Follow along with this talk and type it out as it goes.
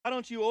Why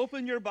don't you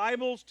open your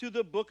Bibles to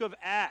the book of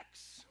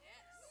Acts?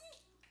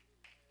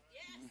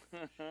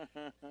 Yes.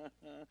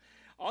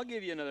 I'll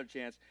give you another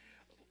chance.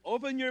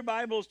 Open your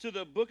Bibles to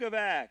the book of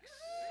Acts.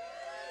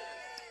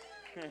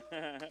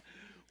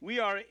 We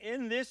are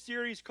in this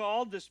series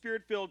called The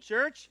Spirit-Filled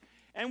Church,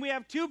 and we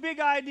have two big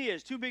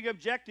ideas, two big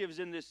objectives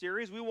in this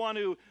series. We want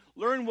to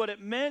learn what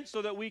it meant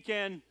so that we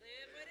can... Live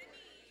what it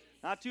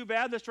means. Not too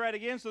bad, let's try it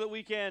again so that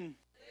we can... Live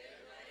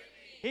what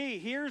it means. Hey,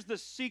 here's the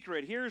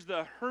secret. Here's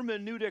the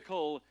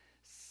hermeneutical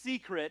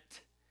secret.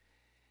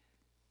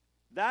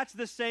 That's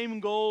the same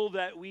goal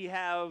that we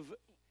have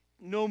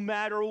no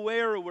matter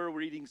where we're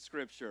reading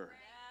Scripture.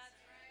 That's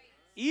right.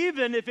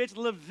 Even if it's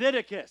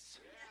Leviticus.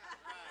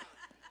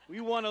 We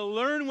want to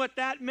learn what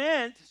that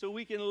meant so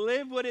we can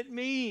live what it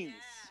means.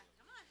 Yeah.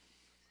 Come on.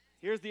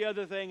 Here's the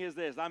other thing is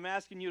this. I'm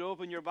asking you to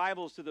open your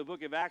Bibles to the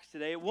book of Acts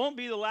today. It won't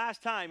be the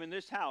last time in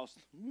this house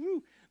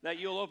that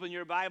you'll open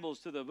your Bibles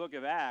to the book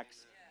of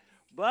Acts.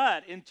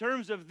 But in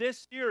terms of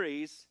this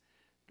series,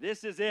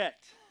 this is it.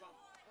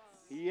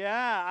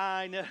 Yeah,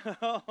 I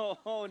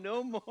know.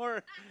 No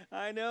more.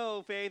 I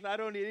know, Faith. I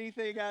don't need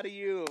anything out of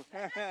you.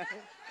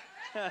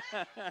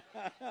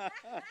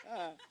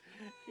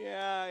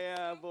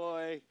 Yeah,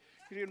 boy.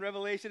 In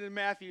Revelation and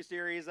Matthew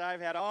series,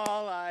 I've had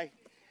all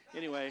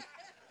Anyway,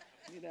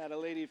 need that a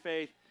Lady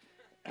Faith.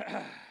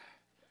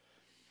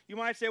 You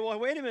might say, well,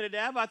 wait a minute,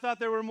 Dad. I thought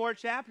there were more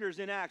chapters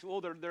in Acts. Well,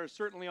 there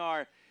certainly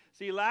are.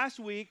 See, last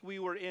week we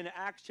were in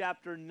Acts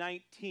chapter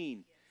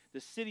 19,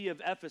 the city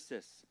of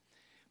Ephesus.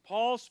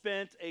 Paul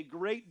spent a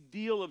great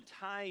deal of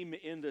time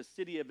in the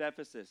city of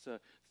Ephesus.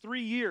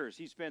 3 years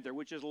he spent there,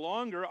 which is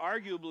longer,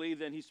 arguably,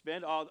 than he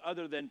spent,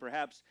 other than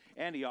perhaps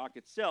Antioch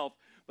itself.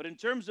 But in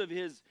terms of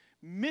his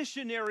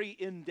missionary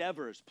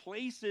endeavors,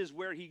 places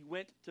where he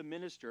went to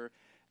minister,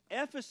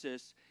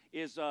 Ephesus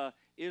is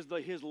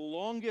his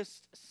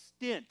longest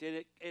stint,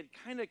 and it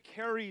kind of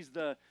carries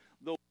the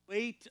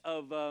weight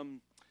of,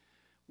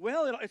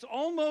 it's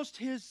almost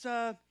his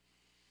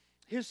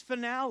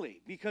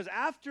finale, because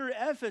after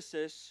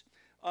Ephesus,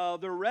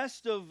 the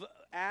rest of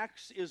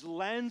Acts is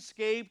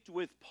landscaped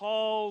with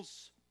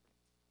Paul's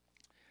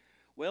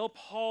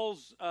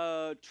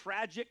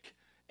tragic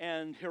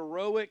and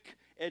heroic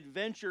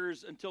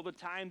adventures until the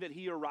time that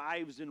he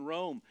arrives in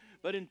Rome.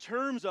 But in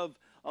terms of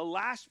a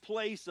last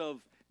place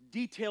of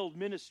detailed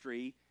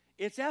ministry,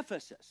 it's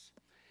Ephesus.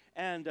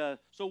 And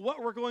so what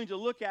we're going to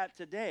look at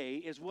today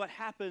is what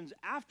happens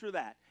after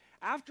that.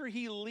 After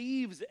he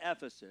leaves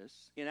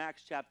Ephesus in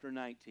Acts chapter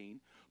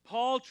 19,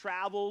 Paul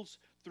travels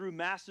through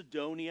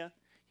Macedonia,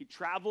 he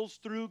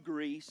travels through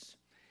Greece,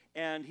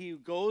 and he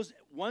goes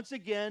once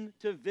again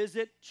to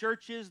visit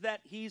churches that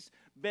he's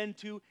been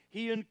to.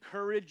 He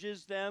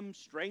encourages them,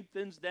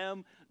 strengthens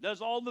them, does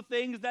all the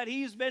things that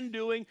he's been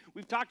doing.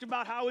 We've talked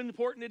about how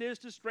important it is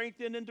to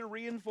strengthen and to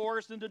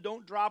reinforce and to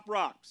don't drop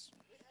rocks.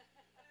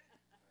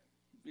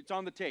 It's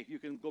on the tape. You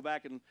can go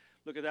back and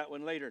look at that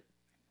one later.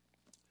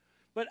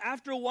 But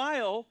after a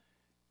while,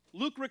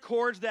 Luke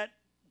records that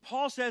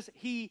Paul says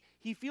he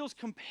feels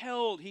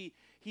compelled. He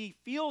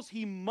feels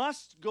he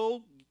must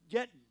go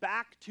get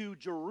back to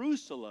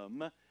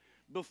Jerusalem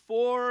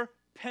before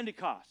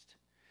Pentecost,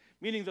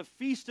 meaning the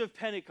Feast of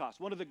Pentecost,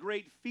 one of the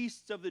great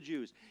feasts of the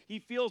Jews. He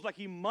feels like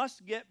he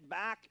must get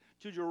back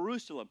to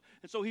Jerusalem.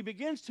 And so he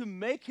begins to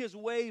make his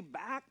way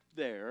back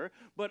there,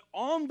 but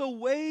on the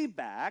way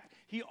back,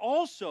 he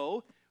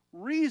also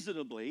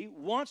reasonably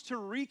wants to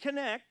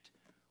reconnect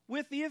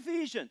with the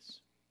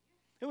Ephesians.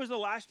 It was the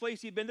last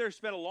place he'd been there,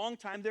 spent a long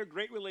time there,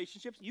 great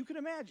relationships, you can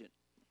imagine.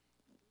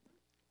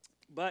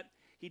 But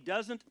he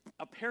doesn't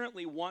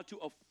apparently want to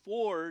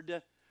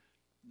afford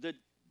the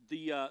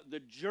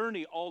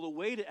journey all the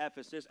way to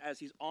Ephesus as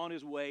he's on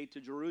his way to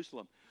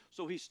Jerusalem.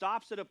 So he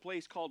stops at a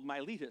place called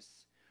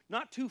Miletus,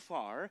 not too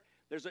far.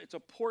 It's a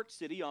port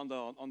city on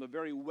the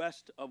very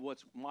west of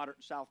what's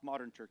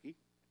modern Turkey.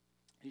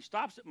 He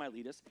stops at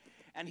Miletus,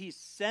 and he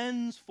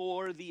sends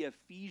for the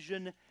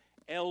Ephesian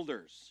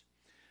elders.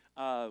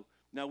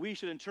 Now we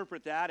should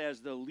interpret that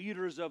as the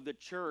leaders of the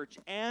church,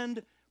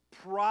 and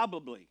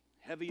probably,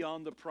 heavy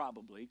on the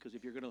probably, because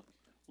if you're going to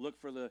look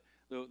for the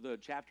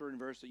chapter and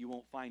verse, that you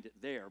won't find it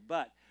there.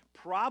 But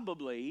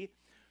probably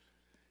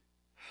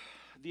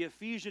the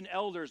Ephesian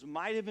elders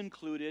might have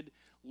included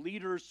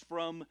leaders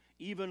from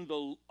even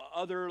the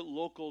other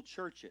local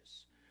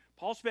churches.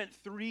 Paul spent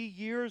 3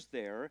 years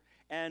there,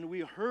 and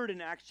we heard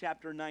in Acts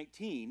chapter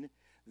 19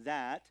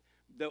 that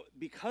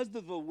because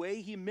of the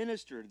way he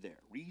ministered there,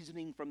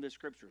 reasoning from the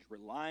Scriptures,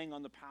 relying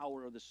on the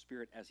power of the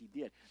Spirit as he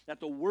did, that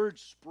the word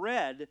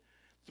spread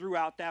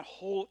throughout that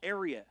whole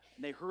area,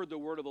 and they heard the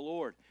word of the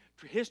Lord.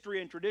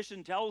 History and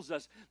tradition tells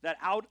us that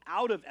out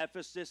of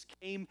Ephesus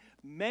came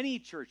many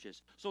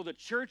churches. So the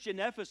church in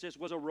Ephesus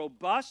was a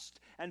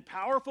robust and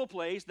powerful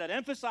place that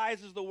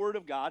emphasizes the word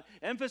of God,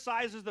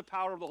 emphasizes the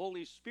power of the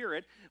Holy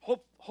Spirit.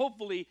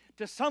 Hopefully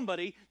to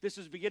somebody this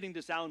is beginning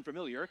to sound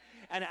familiar.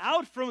 And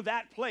out from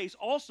that place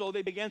also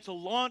they began to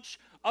launch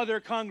other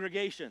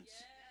congregations.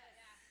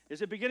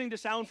 Is it beginning to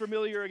sound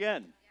familiar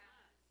again?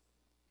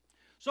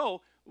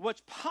 So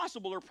what's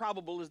possible or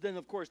probable is then,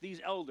 of course, these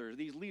elders,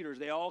 these leaders,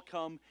 they all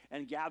come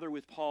and gather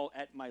with Paul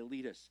at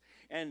Miletus.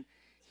 And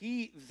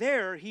he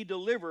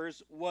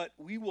delivers what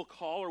we will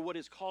call, or what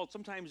is called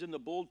sometimes in the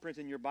bold print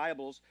in your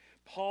Bibles,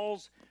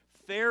 Paul's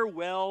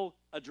farewell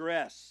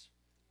address.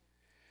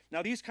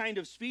 Now, these kind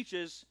of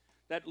speeches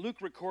that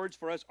Luke records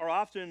for us are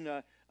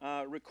often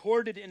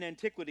recorded in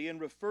antiquity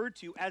and referred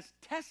to as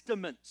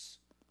testaments.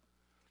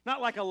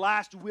 Not like a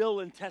last will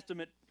and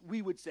testament,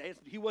 we would say.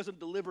 He wasn't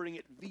delivering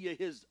it via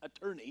his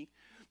attorney.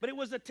 But it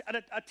was a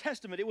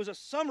testament. It was a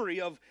summary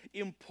of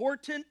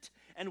important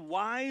and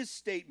wise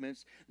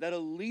statements that a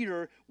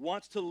leader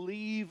wants to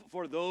leave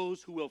for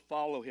those who will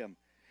follow him.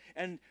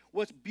 And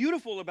what's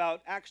beautiful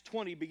about Acts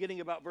 20, beginning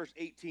about verse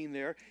 18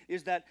 there,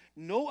 is that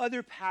no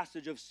other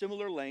passage of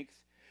similar length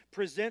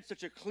presents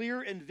such a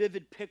clear and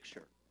vivid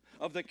picture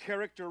of the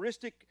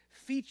characteristic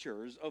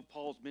features of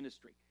Paul's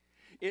ministry.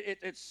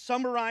 It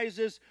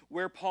summarizes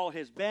where Paul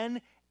has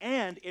been,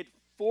 and it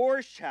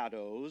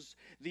foreshadows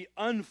the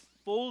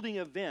unfolding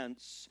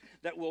events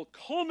that will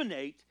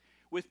culminate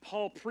with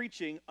Paul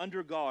preaching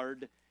under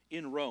guard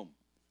in Rome.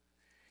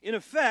 In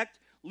effect,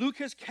 Luke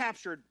has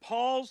captured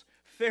Paul's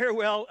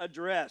farewell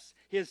address,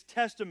 his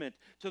testament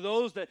to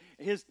those that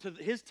his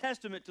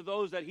testament to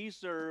those that he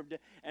served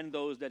and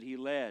those that he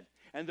led.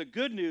 And the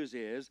good news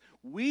is,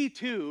 we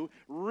too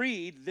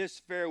read this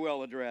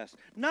farewell address,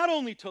 not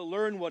only to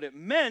learn what it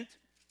meant,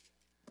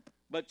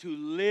 but to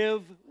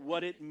live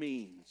what it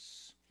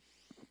means.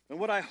 And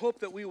what I hope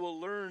that we will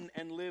learn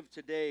and live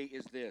today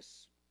is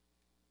this: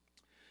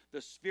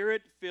 the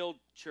Spirit-filled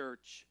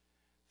church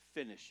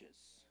finishes.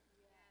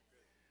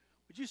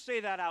 Would you say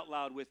that out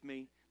loud with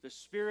me? The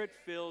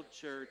Spirit-filled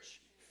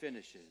church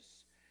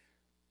finishes.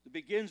 It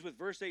begins with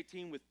verse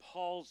 18 with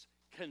Paul's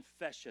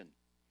confession.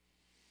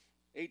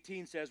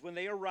 18 says, when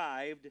they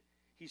arrived,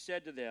 he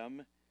said to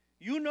them,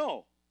 "You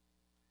know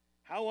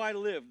how I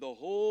lived the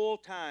whole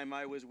time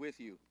I was with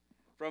you,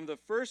 from the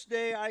first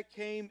day I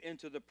came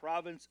into the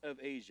province of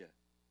Asia."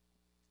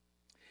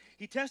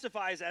 He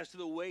testifies as to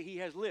the way he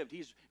has lived.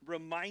 He's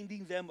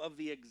reminding them of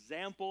the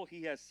example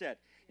he has set.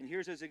 And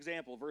here's his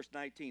example, verse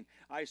 19.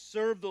 "I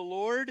served the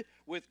Lord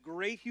with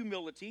great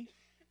humility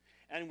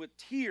and with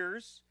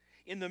tears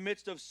in the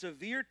midst of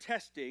severe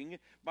testing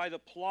by the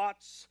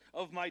plots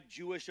of my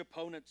Jewish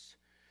opponents.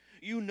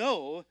 You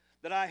know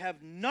that I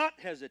have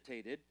not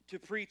hesitated to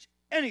preach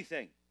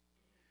anything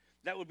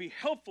that would be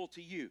helpful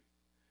to you,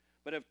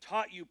 but have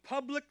taught you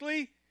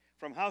publicly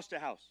from house to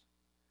house.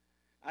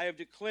 I have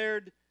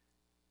declared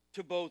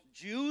to both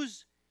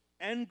Jews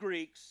and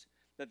Greeks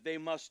that they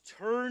must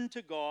turn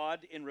to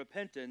God in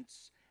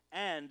repentance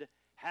and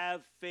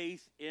have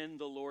faith in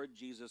the Lord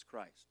Jesus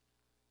Christ."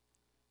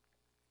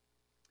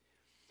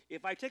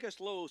 If I take a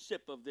slow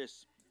sip of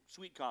this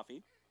sweet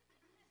coffee,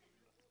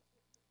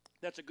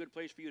 that's a good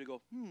place for you to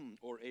go,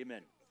 or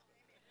amen.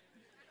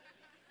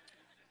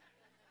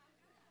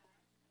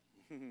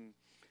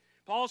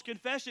 Paul's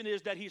confession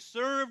is that he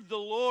served the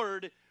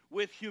Lord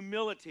with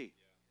humility.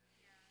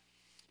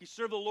 He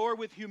served the Lord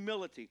with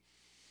humility.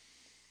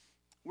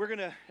 We're going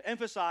to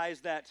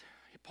emphasize that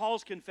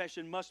Paul's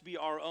confession must be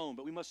our own,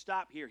 but we must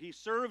stop here. He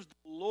serves the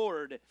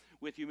Lord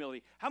with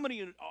humility. How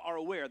many are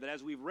aware that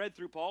as we've read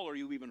through Paul, or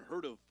you've even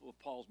heard of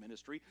Paul's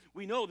ministry,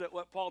 we know that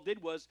what Paul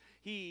did was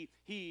he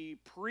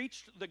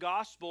preached the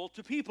gospel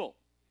to people.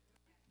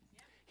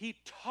 He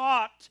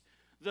taught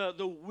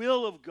the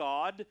will of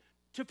God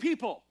to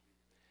people.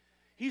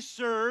 He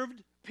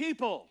served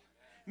people,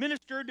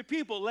 ministered to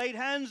people, laid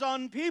hands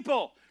on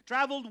people,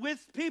 traveled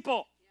with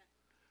people,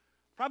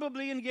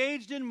 probably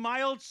engaged in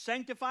mild,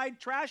 sanctified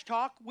trash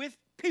talk with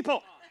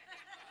people.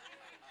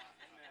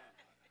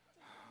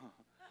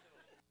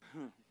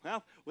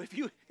 Well,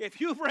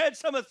 if you've read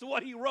some of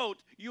what he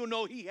wrote, you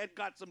know he had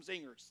got some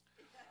zingers.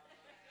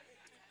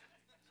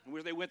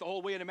 Where they went the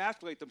whole way and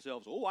emasculate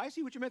themselves. Oh, I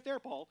see what you meant there,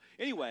 Paul.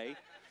 Anyway.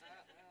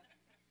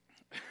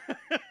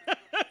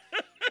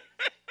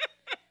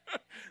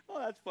 Oh,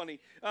 that's funny.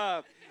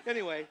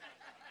 Anyway.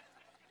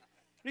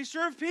 He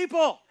served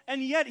people,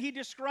 and yet he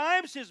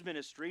describes his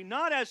ministry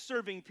not as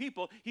serving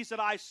people. He said,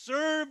 "I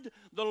served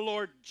the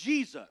Lord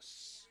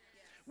Jesus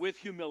with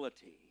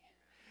humility."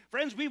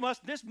 Friends,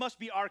 this must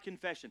be our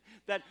confession,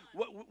 that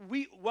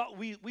we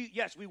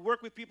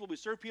work with people, we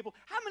serve people.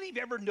 How many of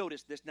you ever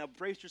noticed this? Now,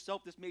 brace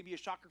yourself, this may be a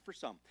shocker for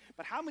some,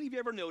 but how many of you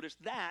ever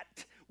noticed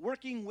that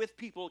working with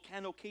people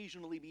can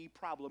occasionally be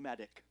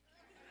problematic?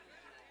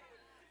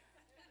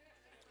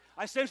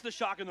 I sense the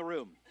shock in the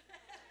room.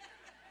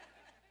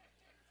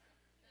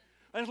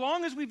 As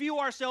long as we view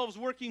ourselves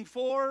working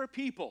for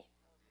people,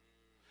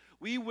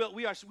 we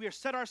are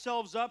set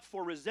ourselves up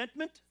for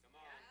resentment,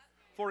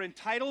 for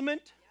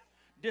entitlement,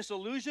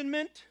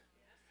 disillusionment,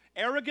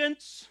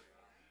 arrogance,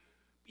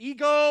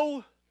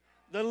 ego,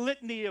 the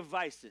litany of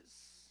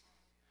vices.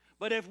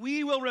 But if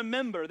we will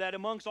remember that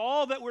amongst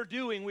all that we're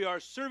doing, we are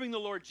serving the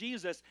Lord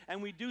Jesus,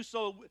 and we do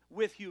so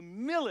with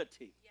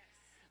humility,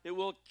 it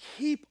will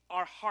keep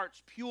our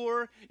hearts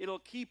pure, it'll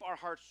keep our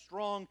hearts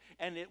strong,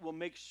 and it will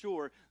make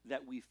sure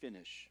that we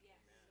finish.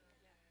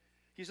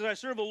 He said, I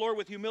serve the Lord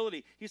with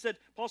humility.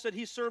 Paul said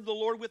he served the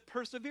Lord with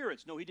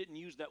perseverance. No, he didn't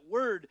use that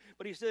word,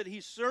 but he said he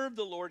served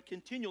the Lord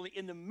continually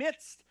in the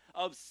midst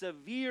of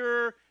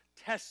severe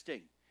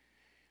testing.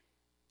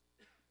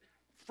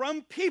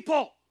 From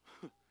people.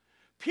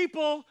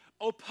 People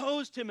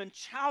opposed him and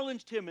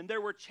challenged him, and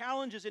there were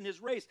challenges in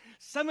his race.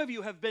 Some of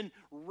you have been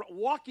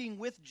walking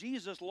with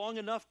Jesus long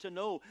enough to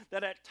know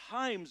that at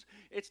times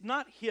it's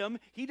not him.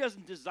 He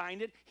doesn't design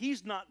it.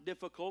 He's not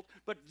difficult.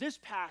 But this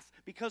path,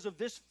 because of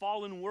this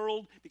fallen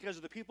world, because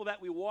of the people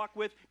that we walk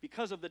with,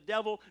 because of the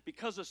devil,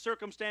 because of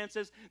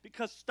circumstances,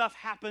 because stuff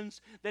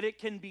happens, that it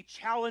can be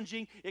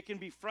challenging, it can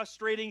be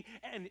frustrating,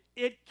 and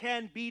it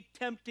can be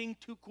tempting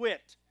to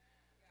quit.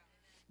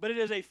 But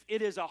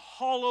it is a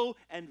hollow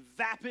and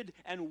vapid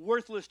and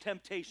worthless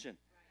temptation.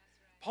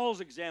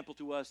 Paul's example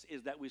to us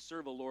is that we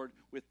serve the Lord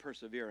with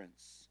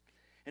perseverance.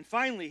 And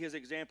finally, his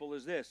example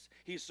is this.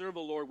 He served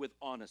the Lord with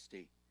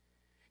honesty.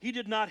 He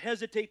did not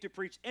hesitate to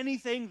preach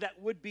anything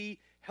that would be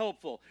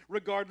helpful,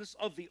 regardless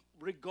of the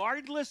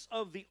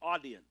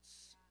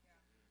audience.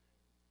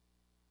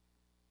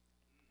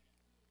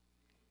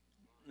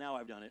 Now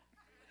I've done it.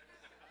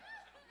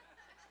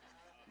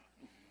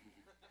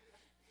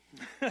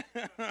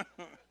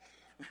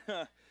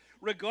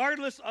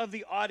 Regardless of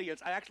the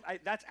audience.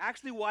 That's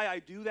actually why I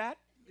do that.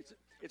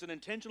 It's an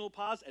intentional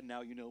pause, and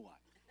now you know why.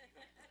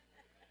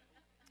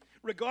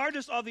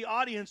 Regardless of the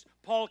audience,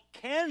 Paul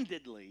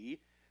candidly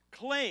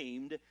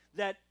claimed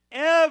that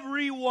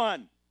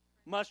everyone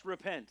must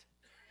repent.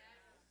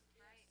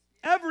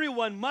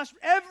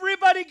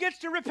 Everybody gets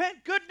to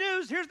repent. Good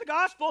news, here's the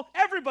gospel.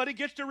 Everybody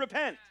gets to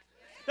repent.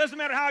 Doesn't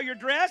matter how you're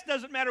dressed,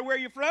 doesn't matter where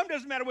you're from,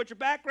 doesn't matter what your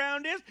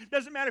background is,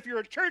 doesn't matter if you're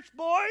a church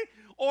boy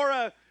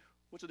or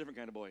what's a different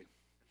kind of boy?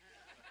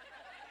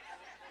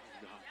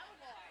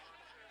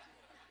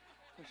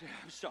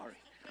 I'm sorry.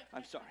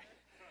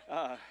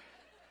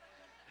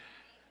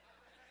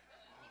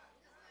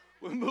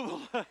 We'll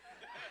move on.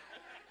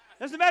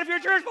 Doesn't matter if you're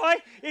a church boy,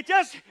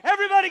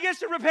 everybody gets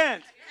to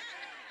repent.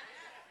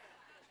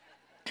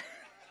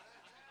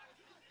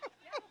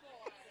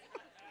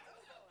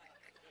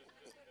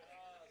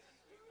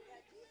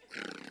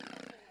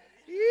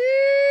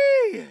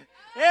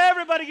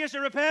 Everybody gets to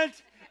repent,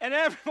 and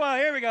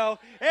here we go.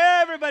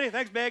 Everybody,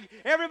 thanks, Big.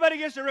 Everybody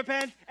gets to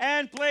repent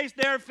and place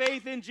their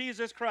faith in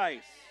Jesus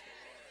Christ.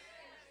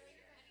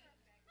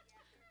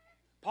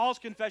 Paul's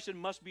confession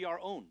must be our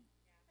own.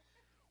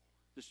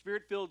 The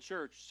Spirit-filled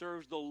church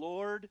serves the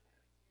Lord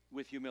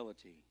with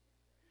humility.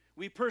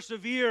 We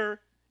persevere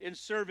in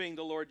serving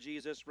the Lord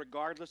Jesus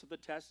regardless of the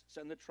tests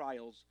and the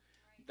trials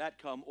that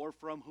come or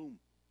from whom.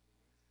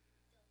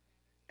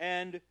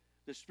 And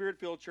the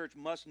Spirit-filled church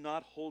must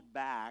not hold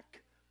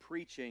back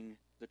preaching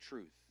the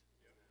truth.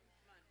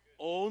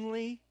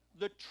 Only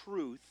the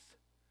truth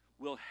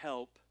will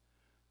help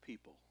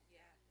people.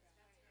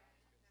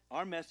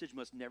 Our message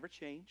must never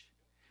change.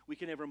 We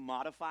can never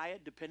modify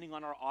it depending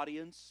on our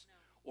audience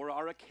or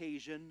our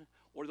occasion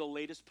or the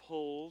latest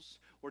polls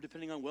or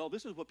depending on,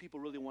 this is what people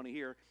really want to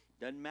hear.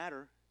 Doesn't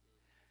matter.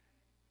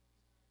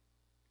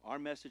 Our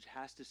message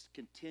has to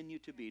continue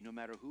to be, no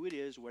matter who it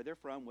is, where they're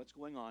from, what's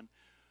going on,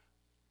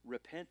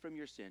 repent from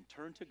your sin,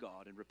 turn to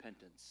God in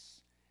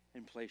repentance,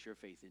 and place your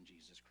faith in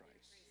Jesus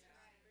Christ.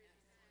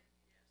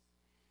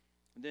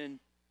 And then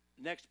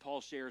next,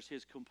 Paul shares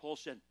his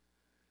compulsion.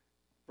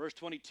 Verse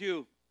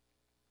 22,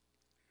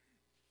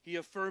 he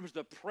affirms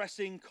the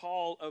pressing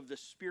call of the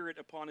Spirit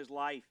upon his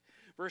life.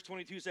 Verse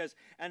 22 says,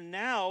 and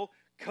now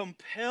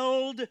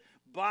compelled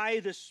by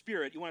the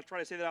Spirit. You want to try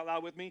to say that out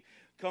loud with me?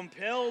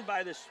 Compelled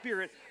by the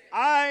Spirit,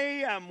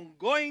 I am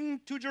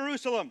going to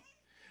Jerusalem,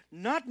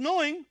 not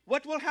knowing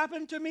what will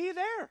happen to me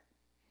there.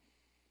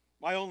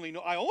 I only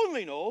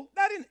know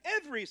that in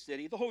every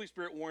city the Holy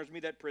Spirit warns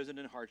me that prison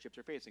and hardships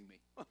are facing me.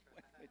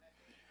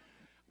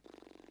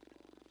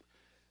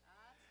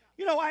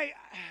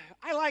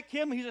 I like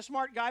him. He's a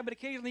smart guy, but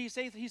occasionally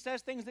he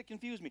says things that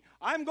confuse me.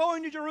 I'm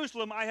going to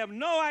Jerusalem. I have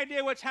no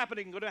idea what's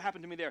going to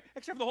happen to me there,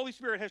 except the Holy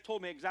Spirit has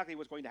told me exactly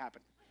what's going to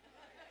happen.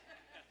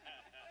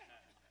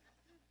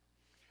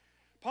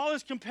 Paul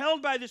is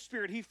compelled by the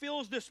Spirit. He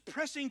feels this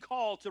pressing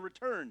call to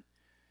return.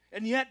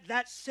 And yet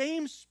that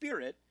same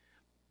Spirit,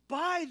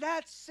 by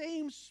that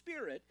same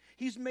Spirit,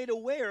 he's made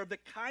aware of the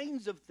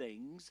kinds of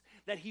things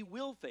that he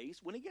will face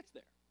when he gets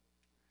there.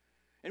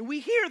 And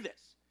we hear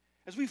this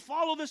as we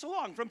follow this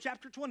along from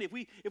chapter 20.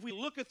 If we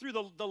look through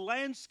the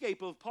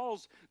landscape of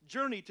Paul's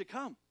journey to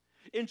come.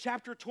 In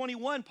chapter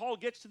 21, Paul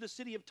gets to the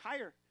city of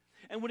Tyre.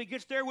 And when he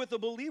gets there with the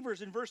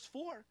believers in verse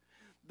 4,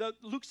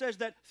 Luke says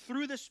that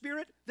through the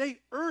Spirit, they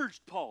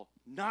urged Paul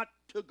not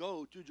to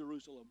go to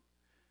Jerusalem.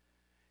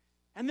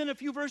 And then a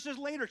few verses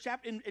later,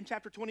 in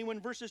chapter 21,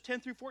 verses 10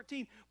 through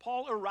 14,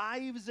 Paul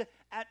arrives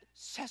at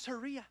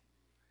Caesarea.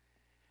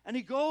 And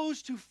he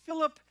goes to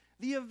Philip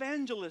the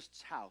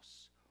evangelist's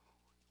house.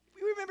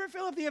 You remember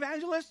Philip the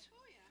evangelist? Oh,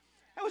 yeah.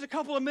 That was a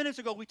couple of minutes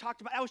ago we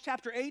talked about. That was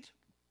chapter 8.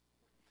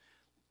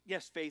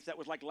 Yes, Faith, that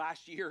was like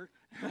last year,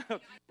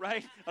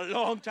 right? A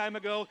long time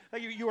ago.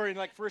 You were in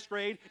like first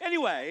grade.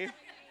 Anyway.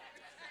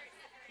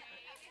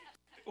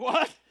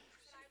 What?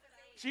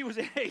 She was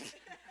 8.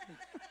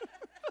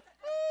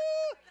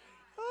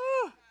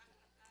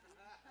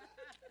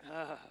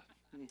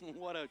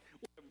 What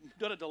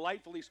a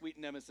delightfully sweet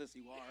nemesis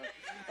you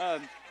are.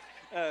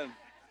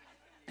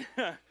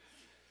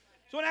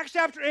 So in Acts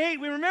chapter 8,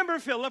 we remember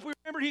Philip. We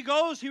remember he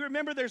goes. We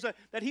remember that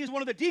he's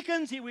one of the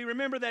deacons. We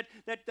remember that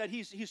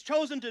he's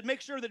chosen to make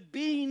sure that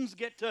beans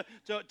get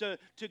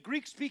to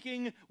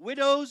Greek-speaking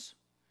widows.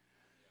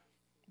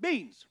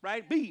 Beans,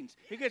 right? Beans.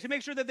 He gets to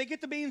make sure that they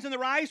get the beans and the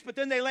rice, but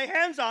then they lay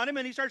hands on him,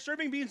 and he starts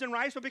serving beans and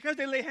rice. But because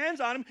they lay hands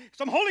on him,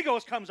 some Holy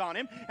Ghost comes on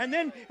him, and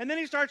then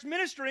he starts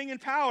ministering in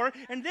power,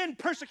 and then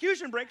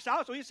persecution breaks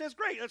out. So he says,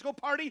 "Great, let's go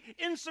party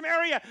in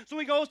Samaria." So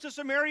he goes to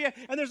Samaria,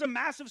 and there's a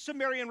massive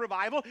Samaritan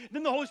revival.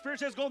 Then the Holy Spirit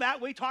says, "Go that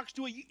way." Talks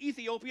to an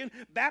Ethiopian,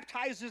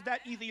 baptizes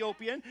that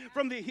Ethiopian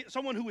from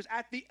someone who was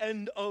at the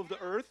end of the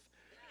earth.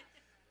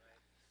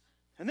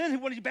 And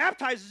then when he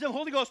baptizes him,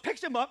 Holy Ghost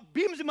picks him up,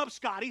 beams him up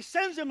Scotty,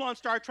 sends him on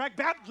Star Trek,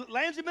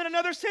 lands him in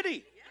another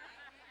city.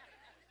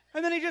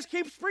 And then he just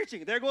keeps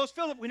preaching. There goes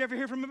Philip. We never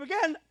hear from him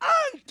again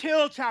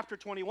until chapter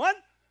 21.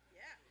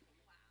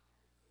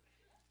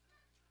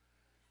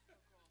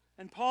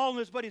 And Paul and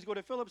his buddies go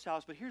to Philip's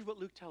house, but here's what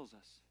Luke tells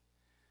us.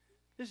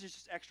 This is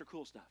just extra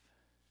cool stuff.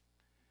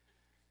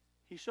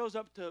 He shows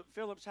up to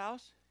Philip's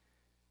house,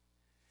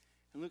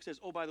 and Luke says,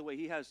 "Oh, by the way,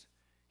 he has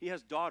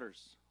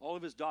daughters. All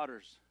of his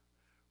daughters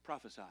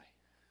prophesy."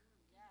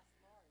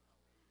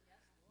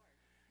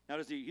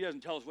 Now, he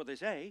doesn't tell us what they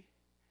say,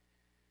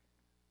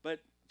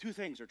 but two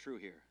things are true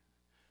here.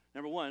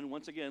 Number one,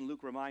 once again,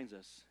 Luke reminds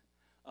us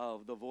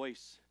of the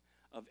voice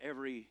of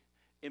every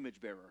image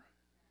bearer,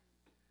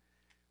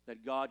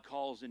 that God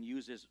calls and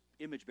uses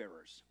image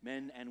bearers,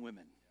 men and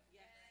women.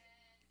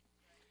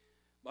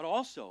 But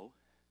also,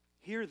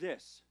 hear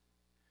this.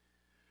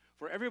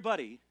 For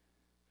everybody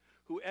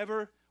who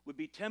ever would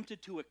be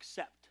tempted to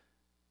accept.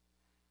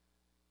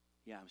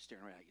 Yeah, I'm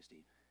staring right at you,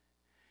 Steve.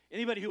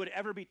 Anybody who would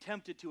ever be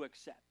tempted to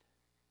accept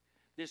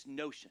this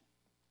notion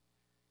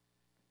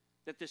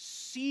that the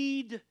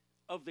seed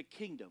of the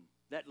kingdom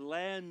that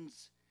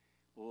lands,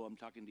 I'm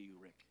talking to you,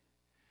 Rick.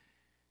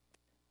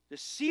 The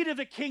seed of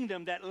the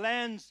kingdom that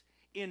lands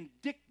in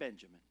Dick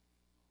Benjamin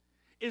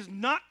is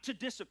not to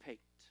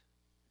dissipate,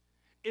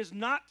 is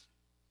not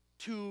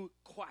to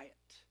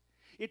quiet.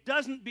 It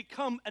doesn't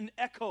become an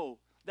echo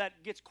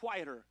that gets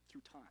quieter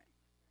through time.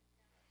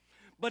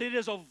 But it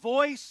is a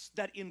voice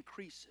that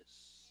increases.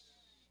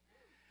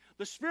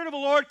 The Spirit of the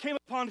Lord came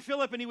upon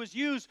Philip and he was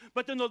used,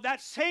 but then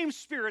that same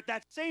Spirit,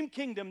 that same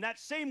kingdom, that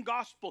same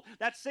gospel,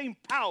 that same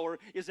power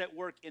is at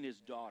work in his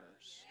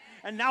daughters.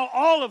 And now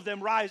all of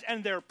them rise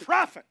and they're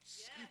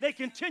prophets. They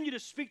continue to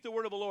speak the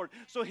word of the Lord.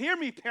 So hear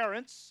me,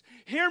 parents.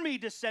 Hear me,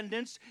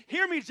 descendants.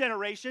 Hear me,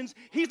 generations.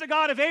 He's the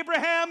God of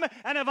Abraham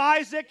and of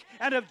Isaac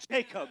and of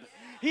Jacob.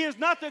 He is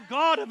not the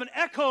God of an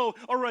echo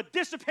or a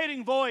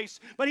dissipating voice,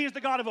 but he is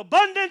the God of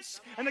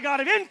abundance and the God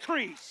of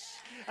increase.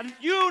 And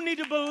you need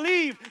to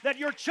believe that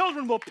your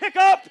children will pick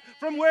up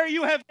from where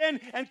you have been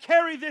and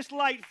carry this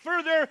light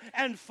further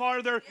and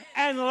farther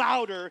and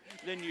louder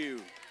than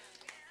you.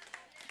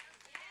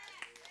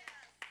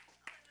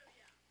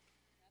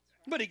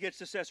 But he gets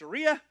to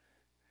Caesarea.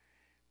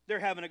 They're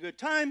having a good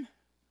time.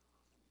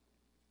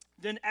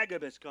 Then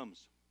Agabus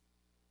comes.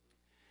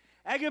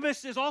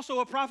 Agabus is also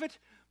a prophet,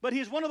 but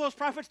he's one of those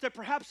prophets that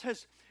perhaps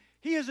has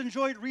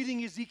enjoyed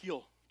reading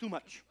Ezekiel too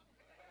much.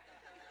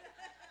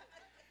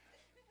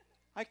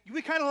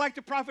 We kind of like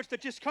the prophets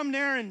that just come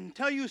there and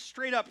tell you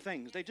straight up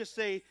things. They just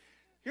say,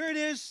 here it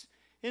is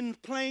in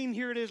plain,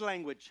 here it is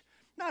language.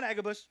 Not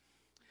Agabus.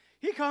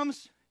 He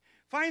comes,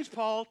 finds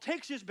Paul,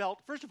 takes his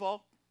belt. First of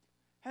all,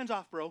 hands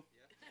off, bro.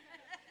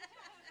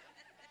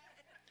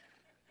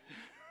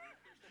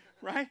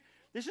 Right?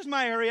 This is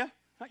my area,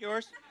 not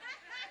yours.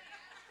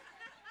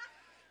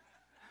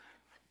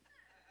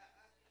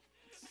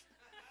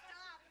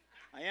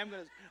 I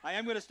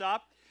am going to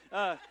stop.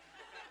 So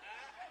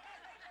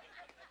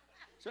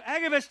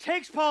Agabus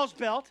takes Paul's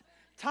belt,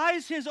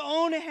 ties his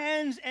own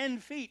hands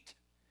and feet,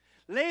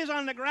 lays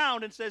on the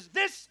ground and says,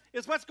 this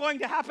is what's going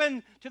to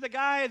happen to the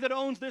guy that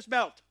owns this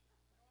belt.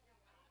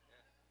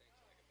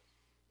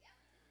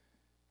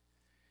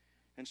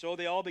 And so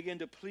they all begin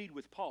to plead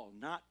with Paul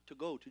not to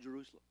go to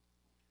Jerusalem.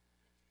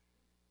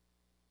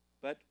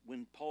 But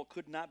when Paul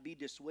could not be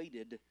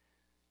dissuaded,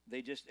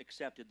 they just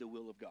accepted the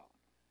will of God.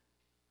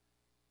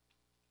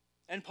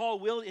 And Paul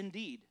will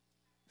indeed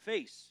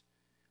face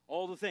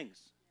all the things.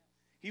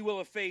 He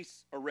will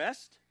face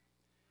arrest.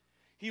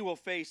 He will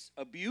face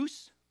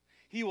abuse.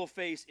 He will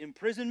face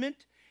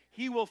imprisonment.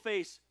 He will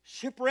face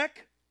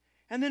shipwreck.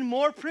 And then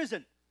more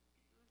prison.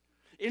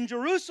 In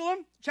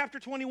Jerusalem, chapter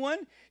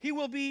 21, he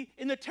will be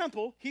in the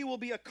temple. He will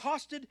be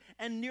accosted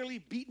and nearly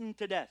beaten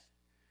to death.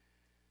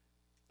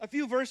 A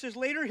few verses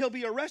later, he'll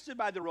be arrested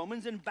by the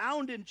Romans and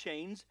bound in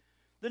chains.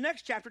 The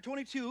next chapter,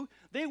 22,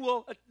 they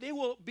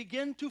will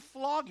begin to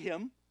flog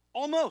him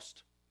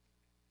almost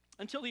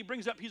until he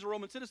brings up he's a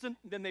Roman citizen.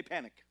 Then they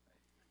panic.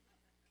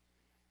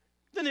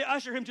 Then they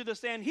usher him to the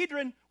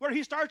Sanhedrin where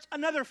he starts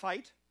another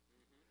fight.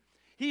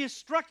 He is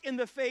struck in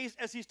the face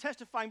as he's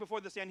testifying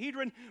before the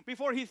Sanhedrin,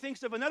 before he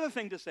thinks of another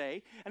thing to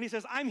say. And he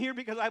says, I'm here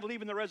because I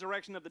believe in the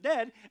resurrection of the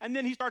dead. And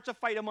then he starts a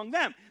fight among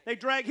them. They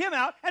drag him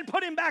out and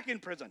put him back in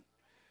prison.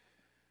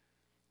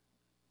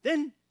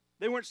 Then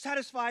they weren't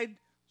satisfied,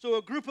 so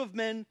a group of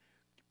men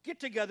get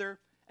together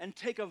and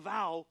take a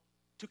vow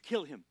to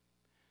kill him.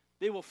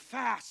 They will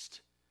fast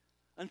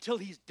until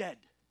he's dead.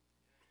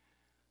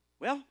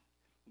 Well,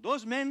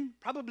 those men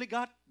probably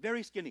got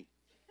very skinny.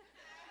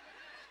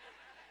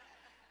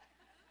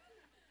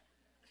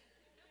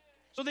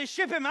 So they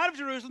ship him out of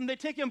Jerusalem. They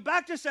take him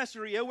back to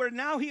Caesarea, where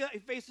now he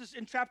faces,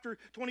 in chapter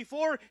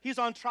 24, he's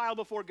on trial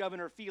before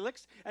Governor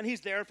Felix, and he's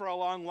there for a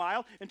long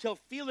while until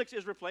Felix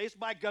is replaced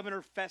by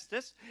Governor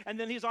Festus, and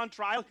then he's on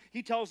trial.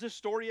 He tells his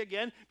story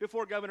again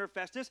before Governor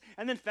Festus,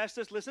 and then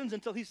Festus listens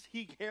until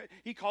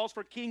he calls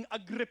for King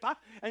Agrippa,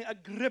 and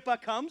Agrippa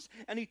comes,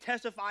 and he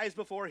testifies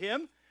before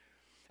him.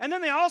 And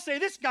then they all say,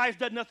 this guy's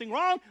done nothing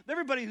wrong.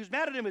 Everybody who's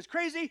mad at him is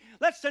crazy.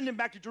 Let's send him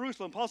back to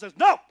Jerusalem. Paul says,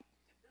 no!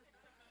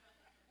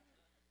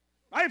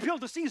 I appeal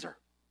to Caesar.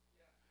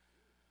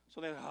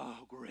 So they're, oh,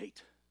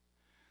 great.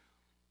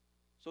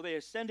 So they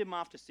send him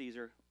off to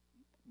Caesar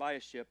by a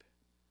ship.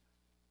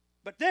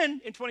 But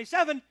then, in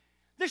 27,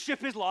 the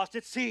ship is lost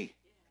at sea.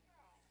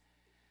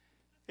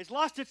 It's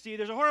lost at sea.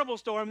 There's a horrible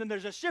storm. Then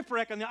there's a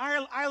shipwreck on the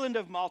island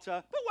of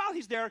Malta. But while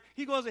he's there,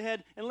 he goes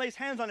ahead and lays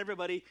hands on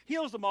everybody,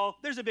 heals them all.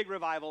 There's a big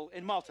revival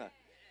in Malta.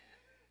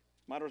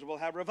 Might as well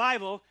have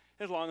revival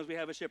as long as we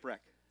have a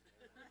shipwreck.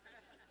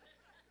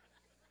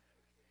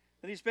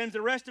 And he spends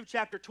the rest of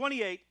chapter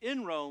 28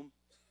 in Rome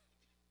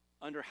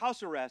under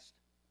house arrest,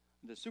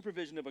 the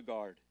supervision of a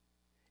guard,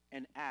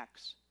 and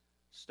Acts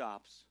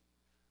stops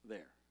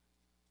there.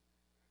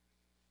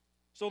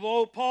 So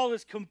though Paul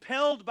is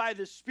compelled by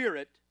the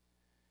Spirit,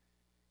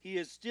 he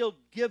is still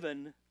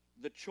given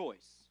the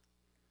choice.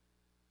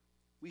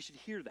 We should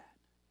hear that.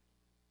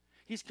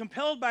 He's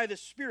compelled by the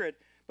Spirit,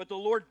 but the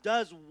Lord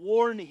does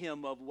warn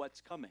him of what's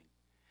coming.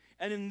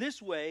 And in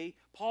this way,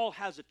 Paul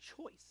has a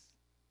choice.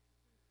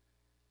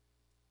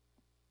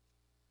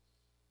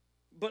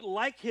 But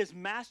like his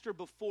master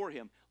before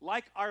him,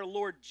 like our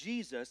Lord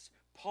Jesus,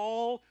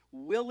 Paul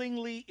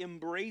willingly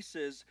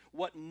embraces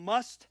what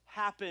must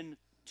happen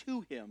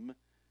to him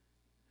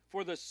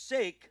for the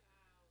sake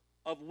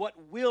of what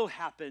will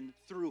happen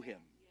through him.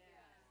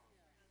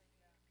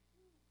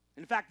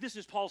 In fact, this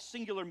is Paul's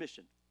singular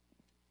mission.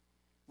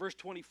 Verse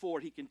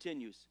 24, he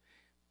continues.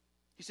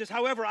 He says,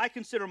 however, I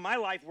consider my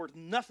life worth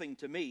nothing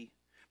to me.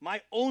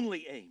 My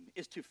only aim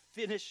is to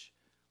finish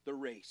the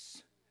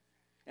race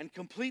and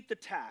complete the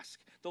task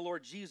the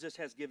Lord Jesus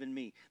has given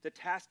me, the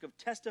task of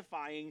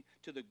testifying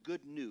to the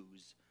good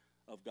news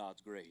of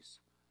God's grace.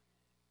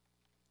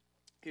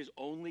 His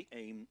only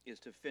aim is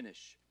to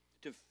finish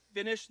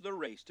the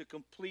race, to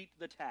complete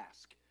the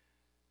task.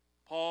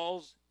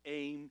 Paul's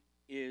aim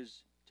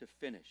is to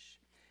finish.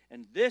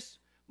 And this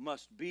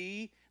must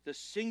be the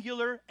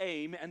singular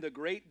aim and the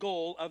great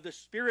goal of the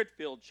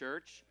Spirit-filled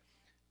church,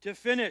 to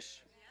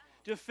finish.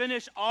 To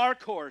finish our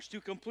course,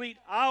 to complete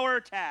our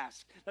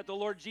task that the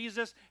Lord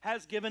Jesus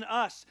has given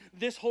us.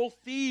 This whole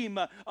theme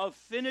of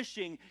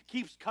finishing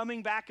keeps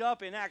coming back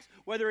up in Acts.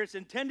 Whether it's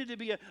intended to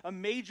be a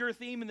major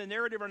theme in the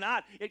narrative or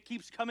not, it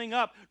keeps coming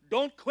up.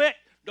 Don't quit.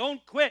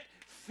 Don't quit.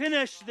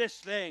 Finish this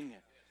thing.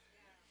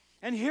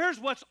 And here's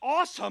what's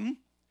awesome,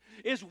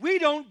 is we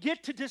don't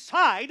get to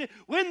decide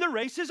when the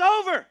race is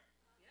over.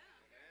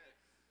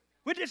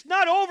 But it's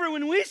not over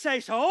when we say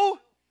so.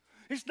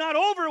 It's not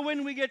over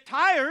when we get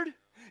tired.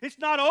 It's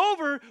not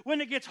over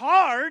when it gets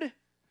hard.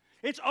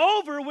 It's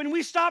over when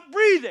we stop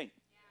breathing.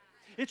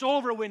 It's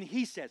over when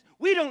he says.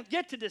 We don't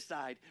get to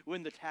decide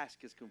when the task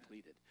is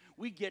completed.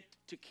 We get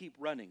to keep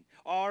running.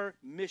 Our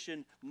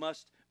mission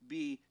must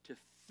be to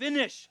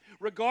finish,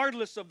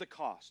 regardless of the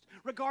cost,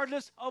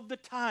 regardless of the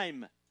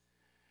time,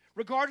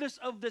 regardless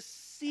of the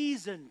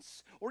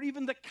seasons, or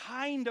even the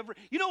kind of...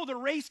 the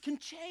race can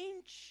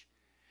change.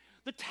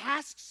 The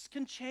tasks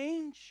can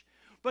change.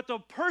 But the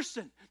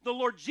person, the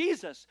Lord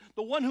Jesus,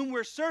 the one whom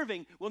we're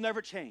serving, will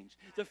never change.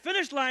 The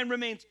finish line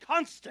remains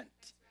constant.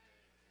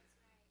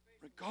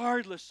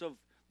 Regardless of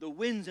the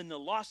wins and the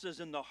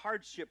losses and the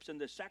hardships and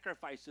the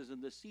sacrifices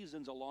and the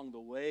seasons along the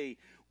way,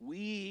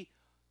 we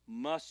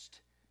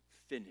must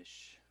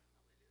finish.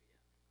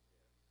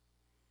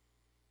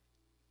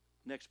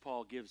 Next,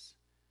 Paul gives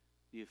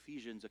the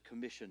Ephesians a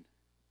commission.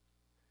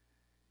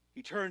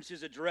 He turns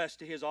his address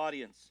to his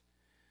audience,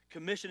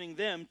 commissioning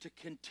them to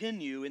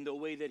continue in the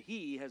way that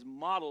he has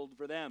modeled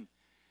for them.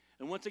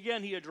 And once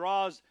again, he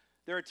draws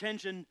their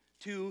attention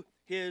to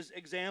his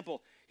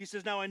example. He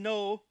says, now I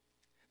know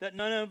that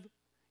none of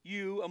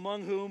you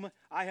among whom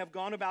I have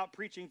gone about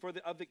preaching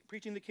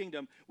preaching the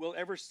kingdom will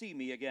ever see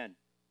me again.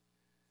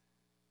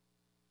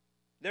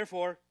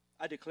 Therefore,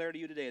 I declare to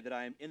you today that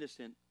I am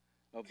innocent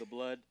of the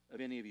blood of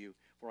any of you,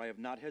 for I have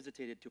not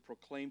hesitated to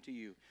proclaim to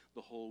you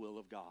the whole will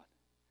of God.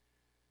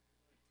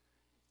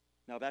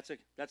 Now, that's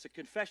a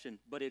confession,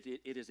 but it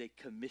is a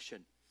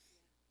commission.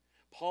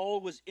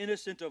 Paul was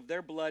innocent of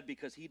their blood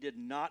because he did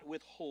not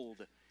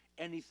withhold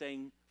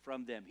anything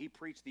from them. He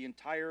preached the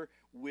entire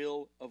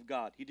will of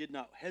God. He did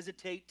not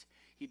hesitate.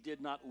 He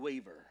did not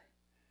waver.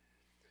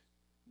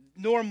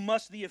 Nor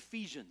must the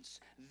Ephesians.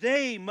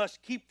 They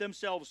must keep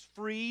themselves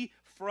free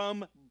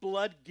from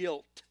blood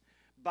guilt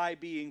by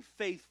being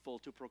faithful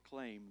to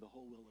proclaim the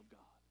whole will of God.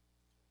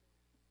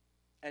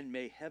 And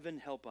may heaven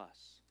help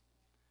us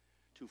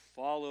to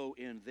follow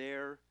in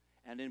their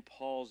and in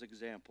Paul's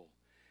example.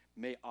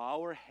 May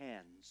our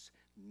hands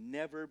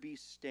never be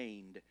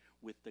stained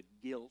with the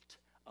guilt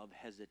of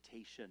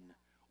hesitation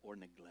or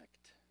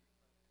neglect.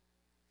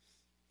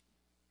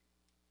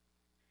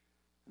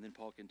 And then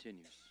Paul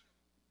continues.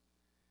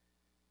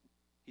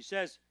 He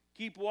says,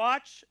 keep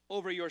watch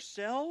over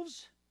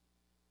yourselves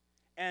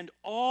and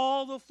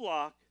all the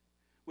flock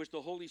which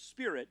the Holy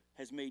Spirit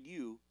has made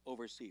you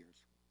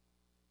overseers.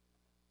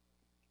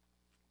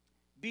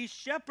 Be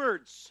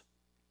shepherds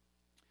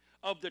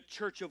of the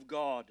church of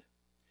God,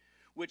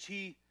 which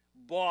he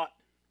bought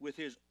with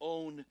his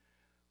own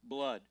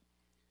blood.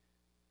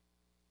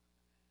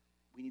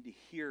 We need to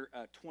hear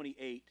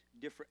 28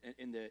 different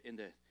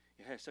it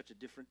has such a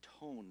different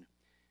tone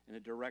and a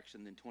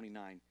direction than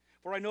 29.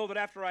 For I know that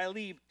after I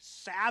leave,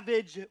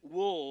 savage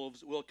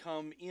wolves will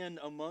come in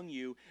among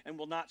you and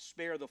will not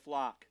spare the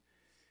flock.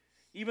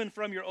 Even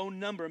from your own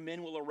number,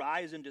 men will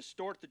arise and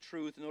distort the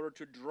truth in order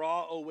to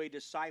draw away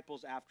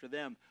disciples after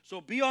them.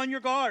 So be on your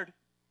guard.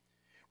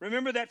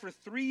 Remember that for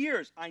 3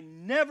 years, I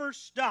never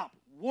stopped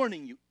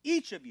warning you,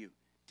 each of you,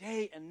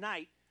 day and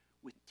night,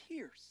 with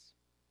tears.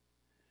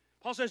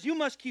 Paul says you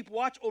must keep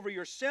watch over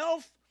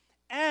yourself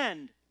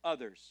and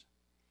others.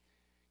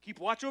 Keep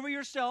watch over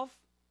yourself.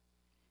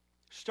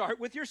 Start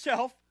with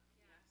yourself.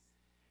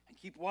 And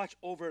keep watch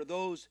over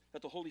those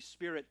that the Holy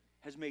Spirit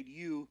has made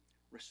you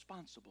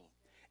responsible.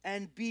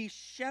 And be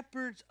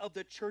shepherds of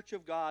the church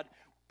of God,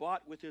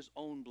 bought with his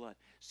own blood.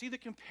 See the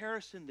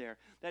comparison there,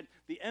 that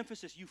the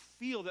emphasis, you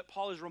feel that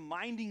Paul is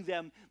reminding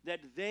them that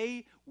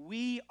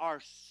we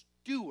are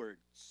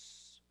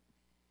stewards.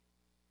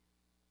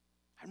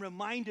 I'm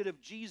reminded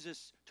of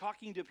Jesus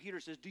talking to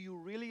Peter, says, do you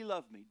really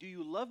love me? Do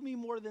you love me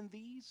more than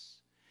these?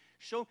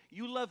 Show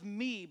you love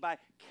me by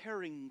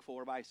caring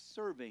for, by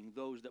serving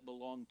those that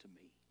belong to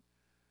me.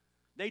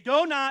 They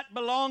do not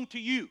belong to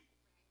you.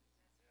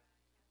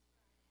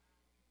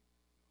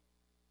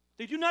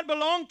 They do not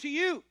belong to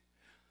you.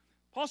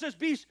 Paul says,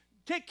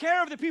 take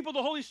care of the people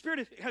the Holy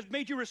Spirit has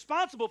made you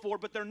responsible for,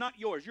 but they're not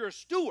yours. You're a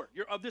steward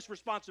of this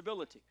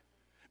responsibility.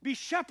 Be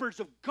shepherds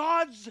of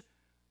God's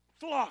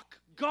flock,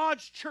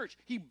 God's church.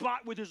 He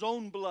bought with his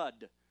own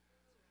blood.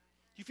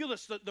 You feel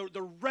this,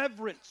 the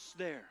reverence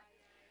there.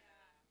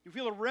 You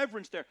feel a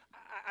reverence there.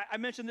 I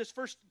mentioned this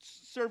first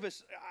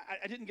service.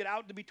 I didn't get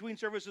out to between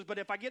services, but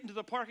if I get into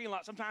the parking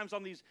lot, sometimes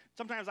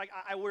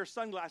I wear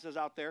sunglasses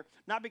out there,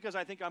 not because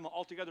I think I'm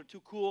altogether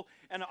too cool,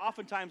 and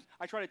oftentimes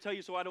I try to tell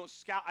you so I don't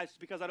scowl,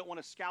 because I don't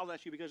want to scowl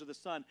at you because of the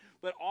sun,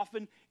 but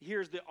often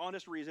here's the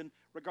honest reason,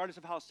 regardless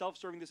of how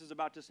self-serving this is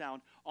about to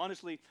sound.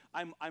 Honestly,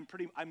 I'm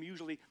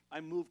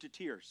moved to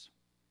tears.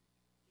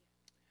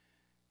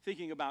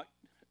 Thinking about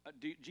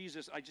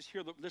Jesus, I just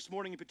hear, this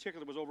morning in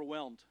particular, was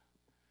overwhelmed.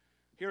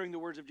 Hearing the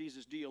words of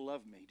Jesus, do you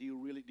love me? Do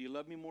you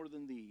love me more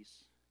than these?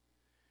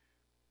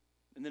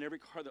 And then every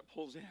car that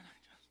pulls in,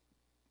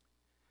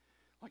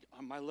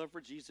 my love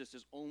for Jesus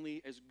is only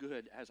as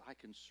good as I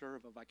can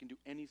serve, if I can do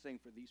anything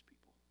for these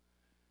people.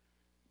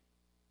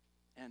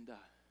 And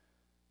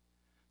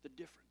the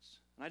difference.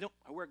 And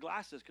I wear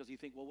glasses because you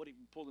think, well, what if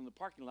you pulled in the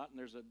parking lot and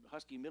there's a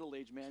husky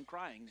middle-aged man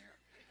crying there?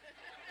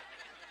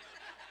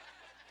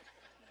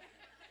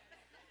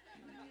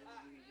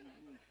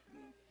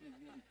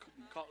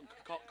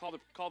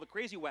 Call the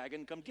crazy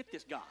wagon, come get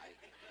this guy.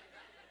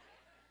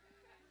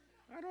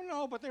 I don't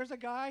know, but there's a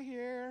guy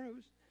here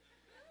who's...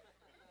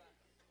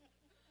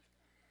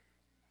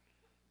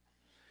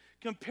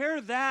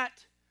 Compare that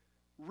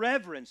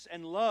reverence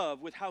and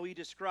love with how he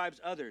describes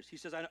others. He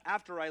says,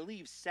 after I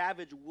leave,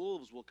 savage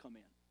wolves will come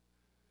in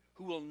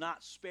who will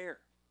not spare.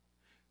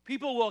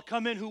 People will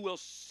come in who will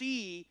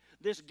see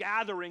this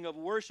gathering of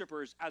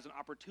worshipers as an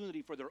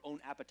opportunity for their own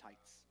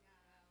appetites.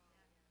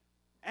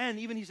 And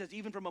even, he says,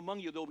 even from among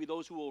you, there will be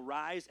those who will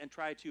rise and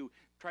try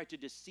to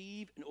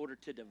deceive in order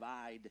to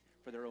divide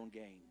for their own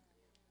gain.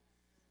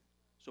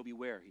 So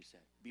beware, he said.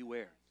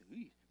 Beware.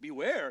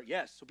 Beware,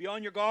 yes. So be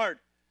on your guard.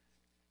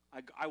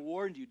 I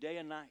warned you day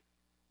and night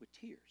with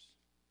tears.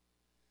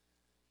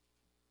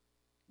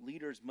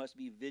 Leaders must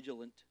be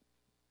vigilant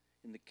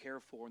in the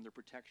care for and the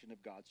protection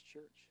of God's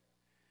church.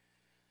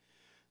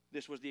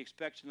 This was the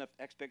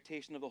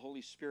expectation of the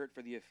Holy Spirit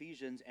for the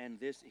Ephesians, and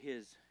this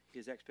is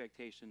his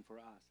expectation for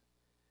us.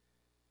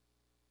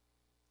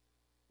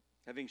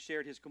 Having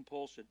shared his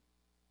compulsion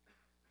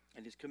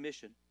and his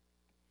commission,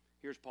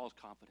 here's Paul's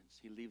confidence.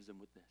 He leaves them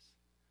with this.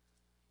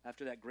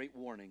 After that great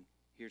warning,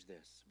 here's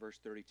this, verse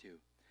 32.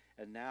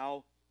 And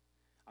now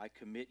I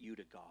commit you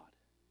to God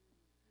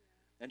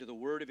and to the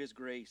word of his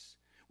grace,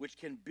 which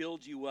can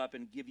build you up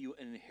and give you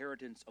an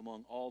inheritance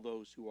among all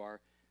those who are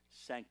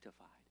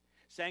sanctified.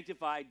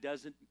 Sanctified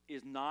doesn't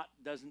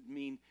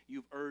mean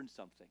you've earned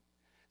something.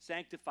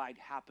 sanctified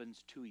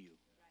happens to you.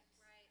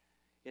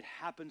 It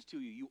happens to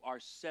you. You are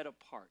set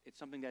apart. It's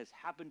something that has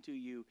happened to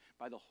you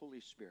by the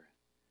Holy Spirit.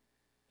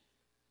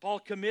 Paul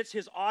commits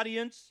his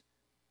audience,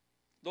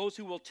 those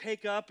who will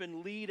take up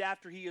and lead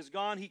after he is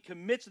gone. He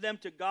commits them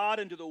to God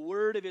and to the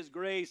word of his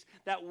grace.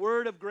 That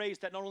word of grace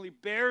that not only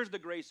bears the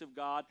grace of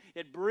God,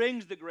 it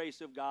brings the grace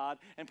of God.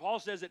 And Paul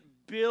says it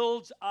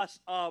builds us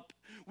up.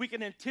 We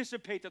can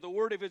anticipate that the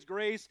word of his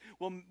grace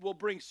will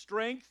bring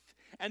strength,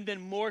 and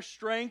then more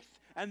strength,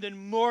 and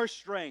then more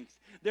strength.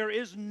 There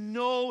is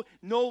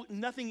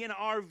nothing in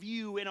our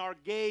view, in our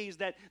gaze,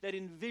 that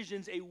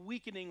envisions a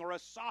weakening or a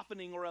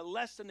softening or a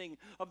lessening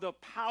of the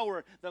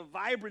power, the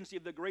vibrancy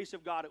of the grace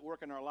of God at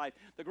work in our life.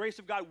 The grace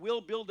of God will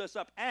build us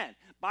up, and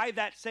by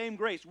that same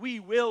grace, we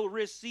will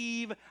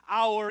receive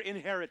our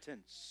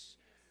inheritance.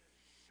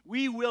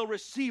 We will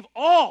receive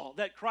all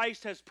that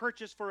Christ has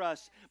purchased for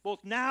us,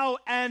 both now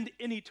and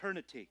in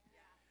eternity.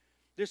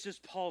 This is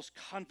Paul's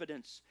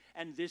confidence,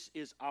 and this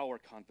is our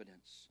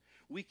confidence.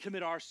 We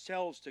commit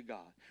ourselves to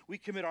God. We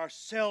commit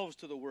ourselves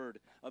to the word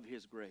of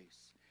his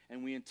grace.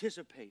 And we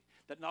anticipate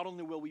that not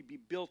only will we be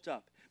built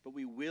up, but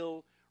we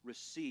will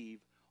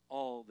receive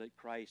all that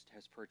Christ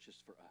has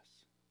purchased for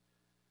us.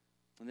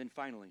 And then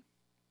finally,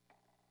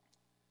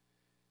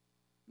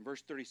 in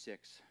verse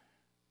 36,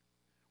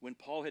 when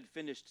Paul had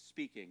finished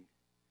speaking,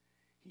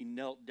 he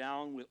knelt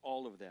down with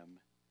all of them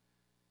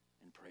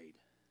and prayed.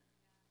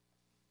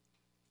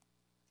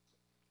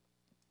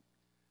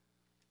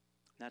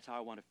 That's how I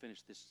want to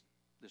finish this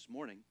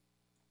morning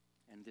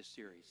and this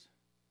series.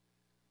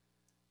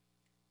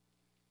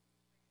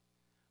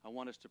 I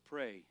want us to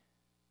pray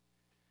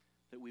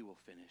that we will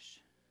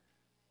finish.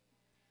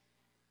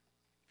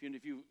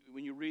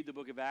 When you read the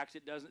book of Acts,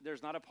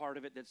 there's not a part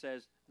of it that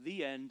says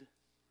the end.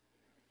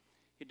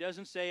 It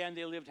doesn't say, and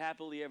they lived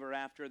happily ever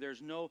after.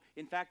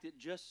 In fact, it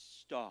just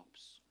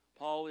stops.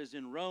 Paul is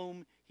in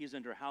Rome, he's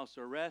under house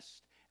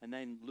arrest, and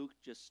then Luke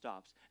just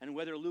stops. And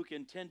whether Luke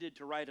intended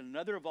to write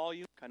another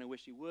volume, kind of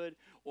wish he would,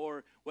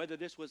 or whether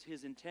this was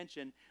his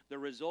intention, the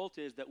result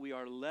is that we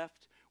are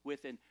left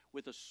with a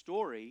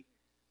story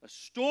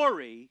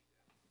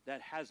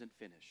that hasn't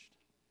finished.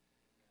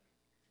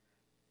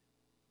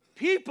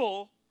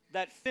 People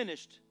that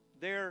finished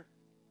their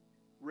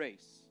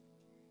race,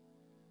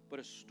 but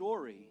a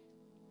story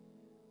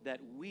that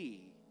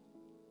we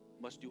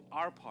must do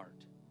our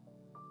part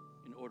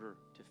in order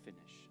to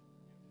finish.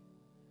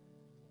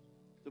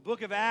 The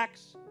book of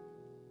Acts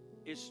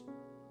it's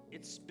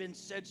been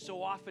said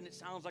so often it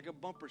sounds like a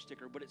bumper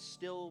sticker, but it's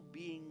still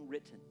being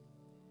written.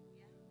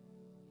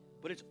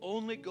 But it's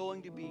only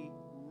going to be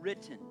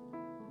written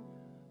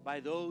by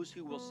those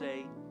who will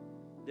say,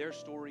 their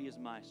story is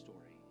my story.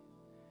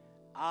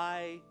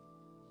 I,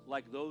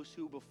 like those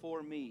who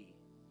before me,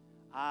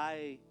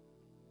 I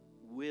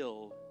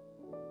will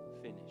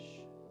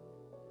finish.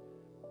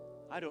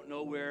 I don't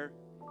know where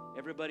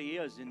everybody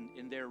is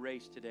in their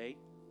race today.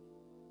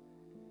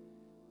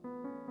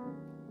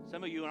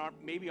 Some of you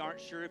maybe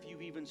aren't sure if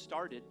you've even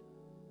started.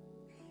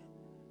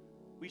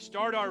 We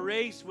start our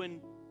race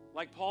when,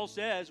 like Paul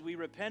says, we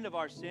repent of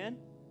our sin,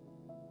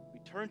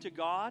 we turn to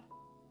God,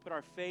 put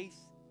our faith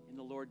in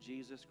the Lord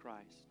Jesus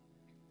Christ.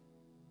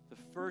 The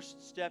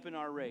first step in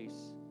our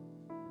race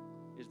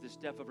is the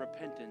step of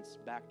repentance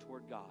back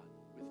toward God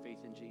with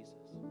faith in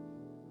Jesus.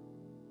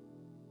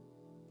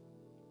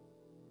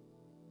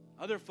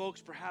 Other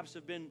folks perhaps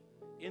have been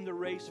in the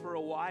race for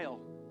a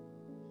while.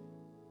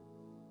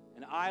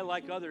 And I,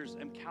 like others,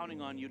 am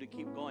counting on you to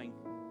keep going.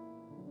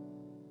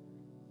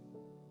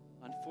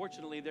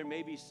 Unfortunately, there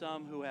may be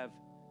some who have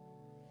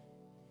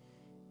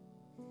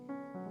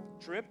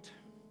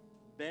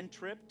been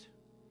tripped,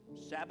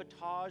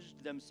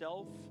 sabotaged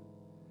themselves.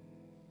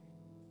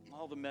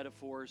 All the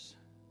metaphors.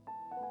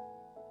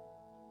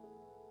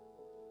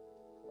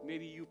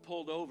 Maybe you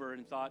pulled over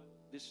and thought,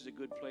 this is a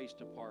good place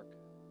to park.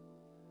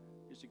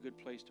 This is a good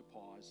place to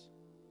pause.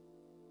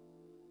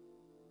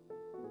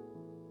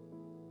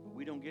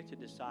 We don't get to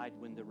decide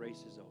when the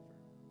race is over.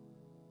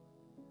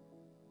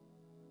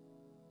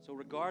 So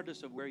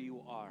regardless of where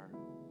you are,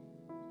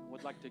 I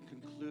would like to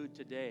conclude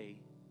today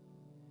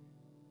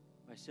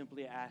by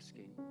simply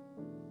asking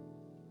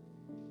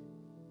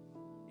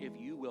if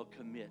you will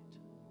commit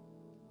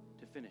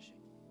to finishing.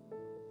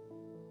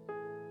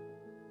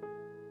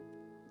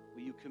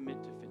 Will you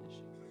commit to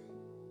finishing?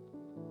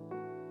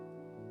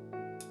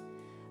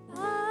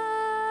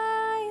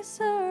 I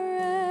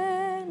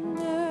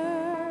surrender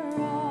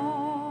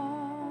all.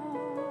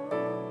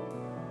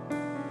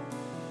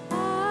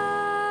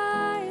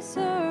 I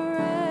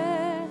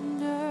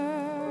surrender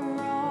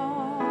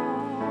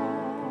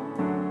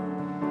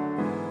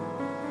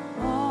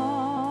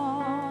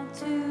all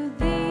to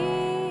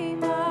Thee,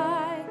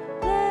 my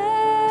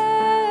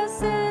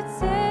blessed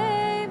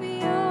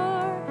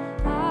Savior.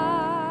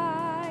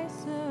 I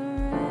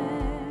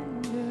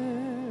surrender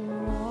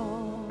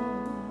all.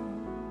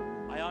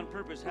 I on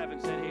purpose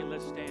haven't said, hey,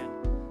 let's stand.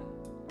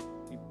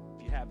 If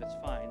you have, that's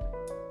fine.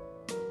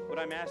 What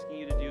I'm asking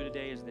you to do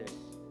today is this.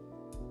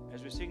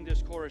 As we sing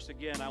this chorus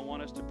again, I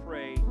want us to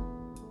pray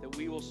that that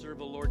we will serve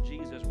the Lord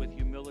Jesus with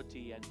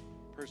humility and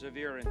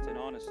perseverance and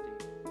honesty.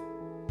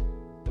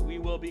 That we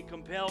will be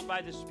compelled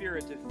by the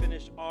Spirit to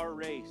finish our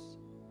race.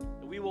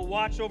 That we will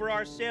watch over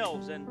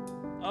ourselves and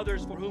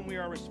others for whom we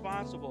are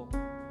responsible.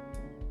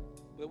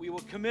 That we will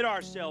commit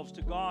ourselves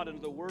to God and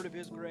to the word of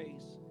His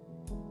grace.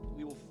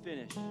 We will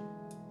finish.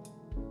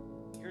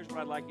 Here's what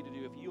I'd like you to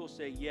do. If you will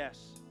say,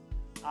 yes,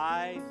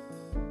 I,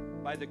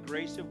 by the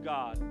grace of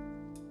God,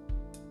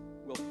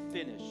 will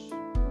finish,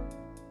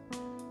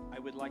 I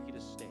would like you to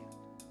stand.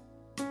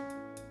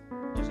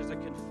 Just as a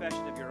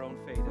confession of your own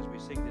faith as we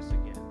sing this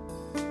again.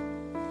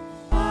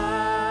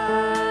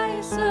 I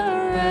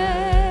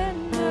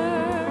surrender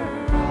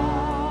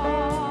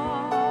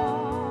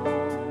all.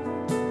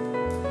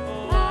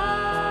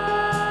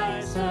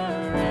 I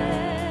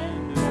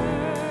surrender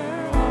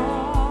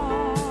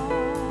all.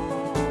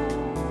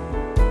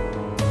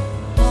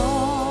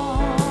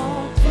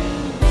 All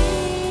to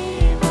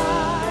Thee,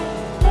 my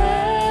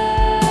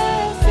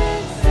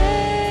blessed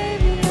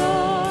Savior,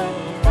 I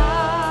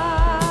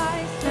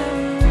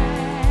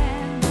surrender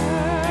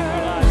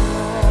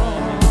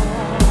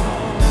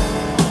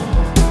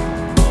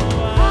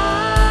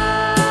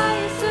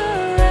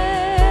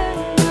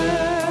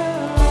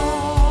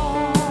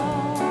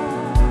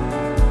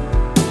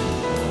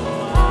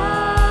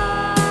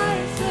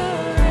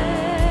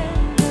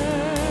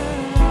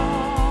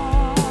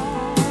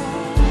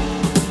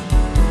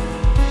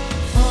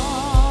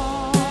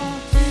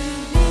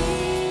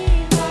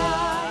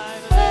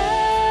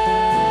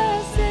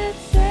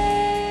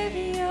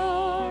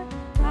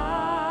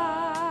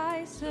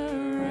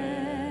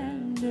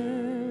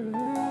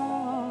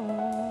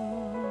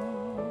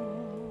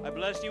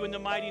You in the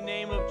mighty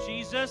name of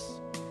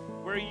Jesus.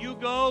 Where you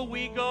go,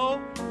 we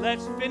go.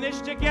 Let's finish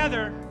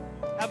together.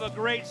 Have a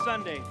great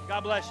Sunday.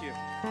 God bless you.